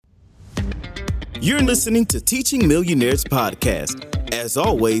You're listening to Teaching Millionaires Podcast, as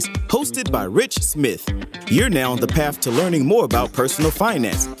always, hosted by Rich Smith. You're now on the path to learning more about personal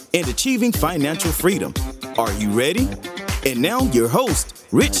finance and achieving financial freedom. Are you ready? And now your host,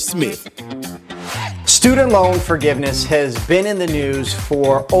 Rich Smith. Student loan forgiveness has been in the news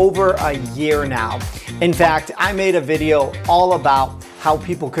for over a year now. In fact, I made a video all about how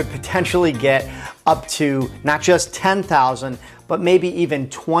people could potentially get up to not just $10,000, but maybe even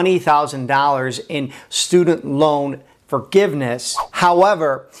 $20,000 in student loan forgiveness.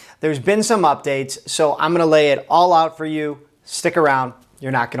 However, there's been some updates, so I'm gonna lay it all out for you. Stick around,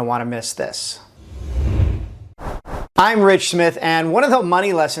 you're not gonna wanna miss this. I'm Rich Smith, and one of the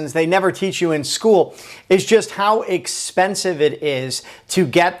money lessons they never teach you in school is just how expensive it is to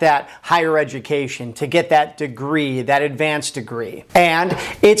get that higher education, to get that degree, that advanced degree. And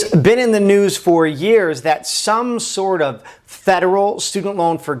it's been in the news for years that some sort of federal student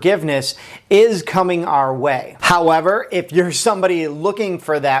loan forgiveness is coming our way. However, if you're somebody looking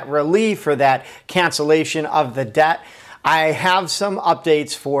for that relief or that cancellation of the debt, I have some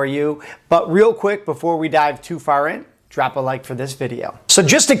updates for you. But real quick, before we dive too far in, drop a like for this video. So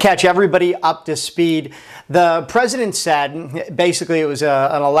just to catch everybody up to speed, the president said, basically it was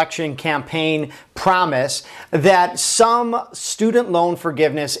an election campaign promise, that some student loan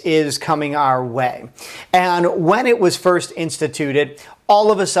forgiveness is coming our way. And when it was first instituted,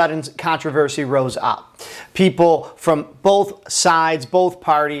 all of a sudden controversy rose up. People from both sides, both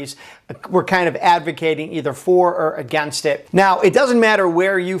parties, were kind of advocating either for or against it. Now, it doesn't matter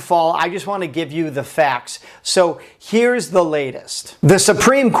where you fall, I just want to give you the facts. So here's the latest. The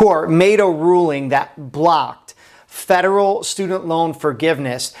Supreme Court made a ruling that blocked federal student loan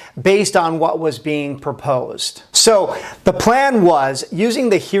forgiveness based on what was being proposed. So the plan was, using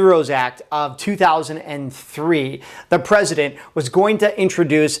the HEROES Act of 2003, the president was going to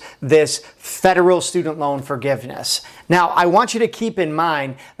introduce this federal student loan forgiveness. Now, I want you to keep in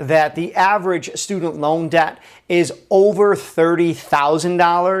mind that the average student loan debt is over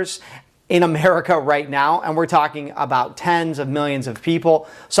 $30,000 in America right now, and we're talking about tens of millions of people.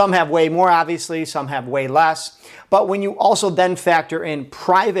 Some have way more, obviously, some have way less. But when you also then factor in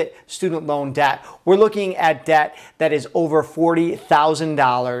private student loan debt, we're looking at debt that is over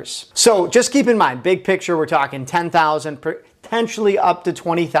 $40,000. So just keep in mind, big picture, we're talking $10,000, potentially up to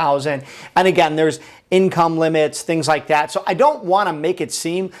 $20,000. And again, there's income limits, things like that. So I don't want to make it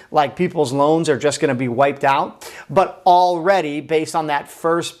seem like people's loans are just going to be wiped out. But already, based on that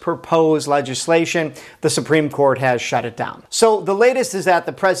first proposed legislation, the Supreme Court has shut it down. So the latest is that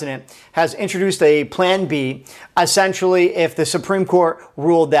the president has introduced a Plan B. Essentially, if the Supreme Court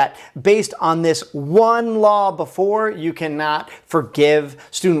ruled that based on this one law before, you cannot forgive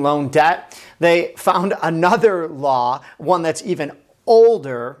student loan debt, they found another law, one that's even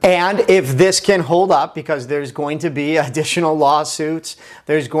older, and if this can hold up, because there's going to be additional lawsuits,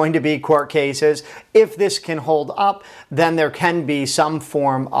 there's going to be court cases, if this can hold up, then there can be some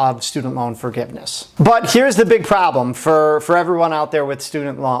form of student loan forgiveness. But here's the big problem for everyone out there with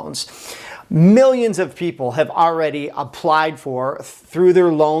student loans. Millions of people have already applied for, through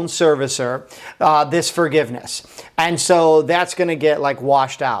their loan servicer, this forgiveness. And so that's going to get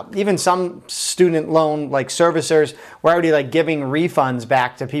washed out. Even some student loan servicers were already giving refunds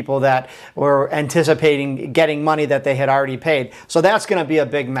back to people that were anticipating getting money that they had already paid. So that's going to be a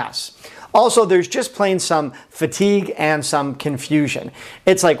big mess. Also, there's just plain some fatigue and some confusion.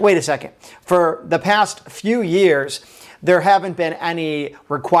 It's wait a second. For the past few years, there haven't been any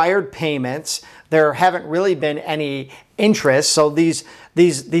required payments. There haven't really been any interest. So these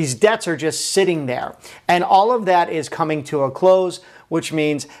debts are just sitting there. And all of that is coming to a close, which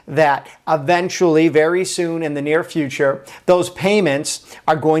means that eventually, very soon in the near future, those payments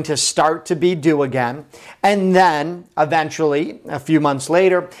are going to start to be due again. And then eventually, a few months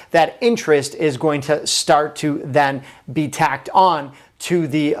later, that interest is going to start to then be tacked on to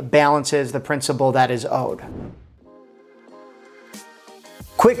the balances, the principal that is owed.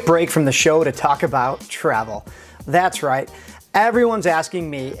 Quick break from the show to talk about travel. That's right. Everyone's asking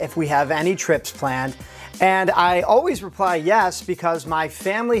me if we have any trips planned, and I always reply yes, because my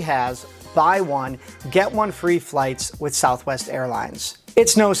family has buy one, get one free flights with Southwest Airlines.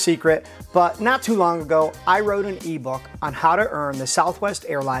 It's no secret, but not too long ago, I wrote an ebook on how to earn the Southwest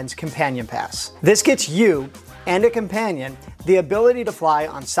Airlines Companion Pass. This gets you and a companion the ability to fly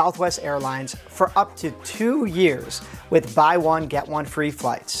on Southwest Airlines for up to 2 years with buy one, get one free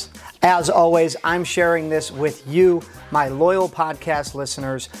flights. As always, I'm sharing this with you, my loyal podcast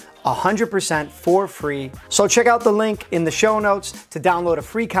listeners, 100% for free. So check out the link in the show notes to download a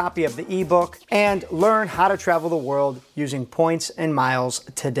free copy of the ebook and learn how to travel the world using points and miles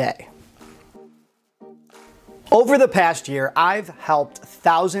today. Over the past year, I've helped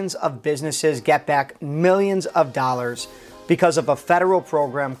thousands of businesses get back millions of dollars because of a federal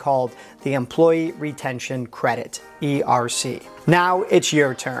program called the Employee Retention Credit, ERC. Now it's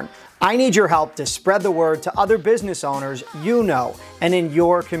your turn. I need your help to spread the word to other business owners you know and in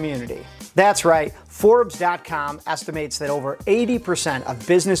your community. That's right, Forbes.com estimates that over 80% of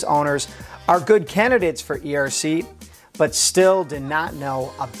business owners are good candidates for ERC, but still did not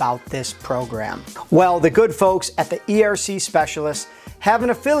know about this program. Well, the good folks at the ERC Specialists have an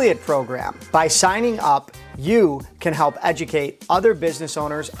affiliate program. By signing up, you can help educate other business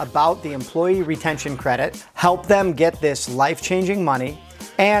owners about the Employee Retention Credit, help them get this life-changing money,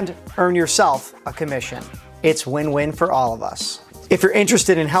 and earn yourself a commission. It's win-win for all of us. If you're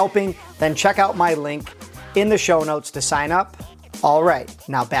interested in helping, then check out my link in the show notes to sign up. All right,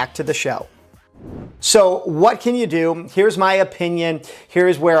 now back to the show. So what can you do? Here's my opinion.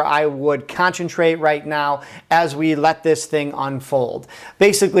 Here's where I would concentrate right now as we let this thing unfold.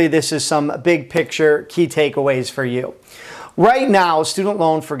 Basically, this is some big picture key takeaways for you. Right now, student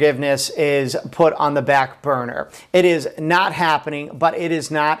loan forgiveness is put on the back burner. It is not happening, but it is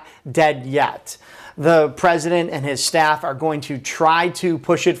not dead yet. The president and his staff are going to try to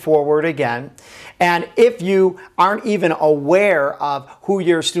push it forward again. And if you aren't even aware of who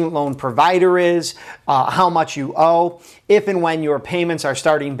your student loan provider is, how much you owe, if and when your payments are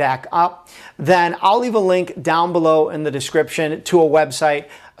starting back up, then I'll leave a link down below in the description to a website,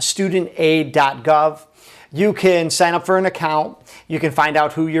 studentaid.gov. You can sign up for an account. You can find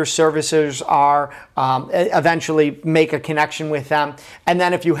out who your servicers are, eventually make a connection with them. And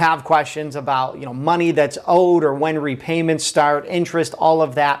then if you have questions about money that's owed or when repayments start, interest, all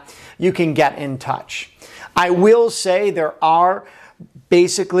of that, you can get in touch. I will say there are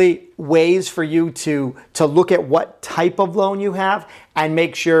basically ways for you to look at what type of loan you have and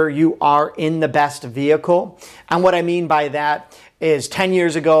make sure you are in the best vehicle. And what I mean by that is 10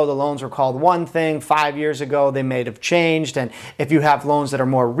 years ago, the loans were called one thing. 5 years ago, they may have changed. And if you have loans that are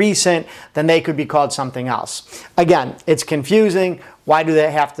more recent, then they could be called something else. Again, it's confusing. Why do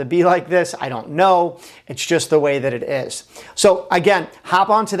they have to be like this? I don't know. It's just the way that it is. So again, hop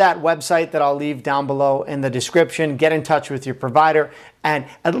onto that website that I'll leave down below in the description. Get in touch with your provider and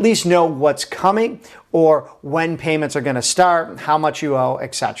at least know what's coming or when payments are going to start, how much you owe,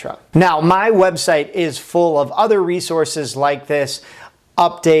 etc. Now, my website is full of other resources like this,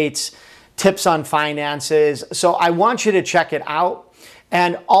 updates, tips on finances. So I want you to check it out.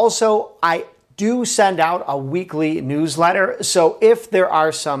 And also, I do send out a weekly newsletter. So if there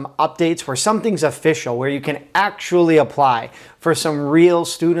are some updates where something's official, where you can actually apply for some real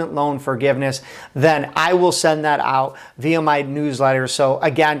student loan forgiveness, then I will send that out via my newsletter. So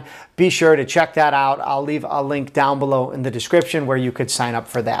again, be sure to check that out. I'll leave a link down below in the description where you could sign up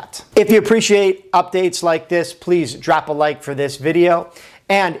for that. If you appreciate updates like this, please drop a like for this video.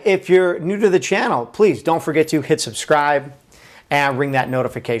 And if you're new to the channel, please don't forget to hit subscribe and ring that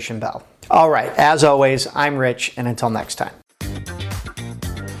notification bell. All right, as always, I'm Rich, and until next time.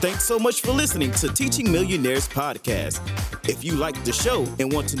 Thanks so much for listening to Teaching Millionaires Podcast. If you liked the show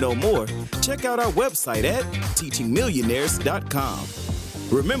and want to know more, check out our website at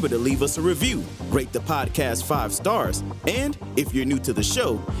teachingmillionaires.com. Remember to leave us a review, rate the podcast 5 stars, and if you're new to the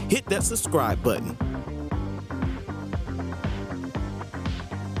show, hit that subscribe button.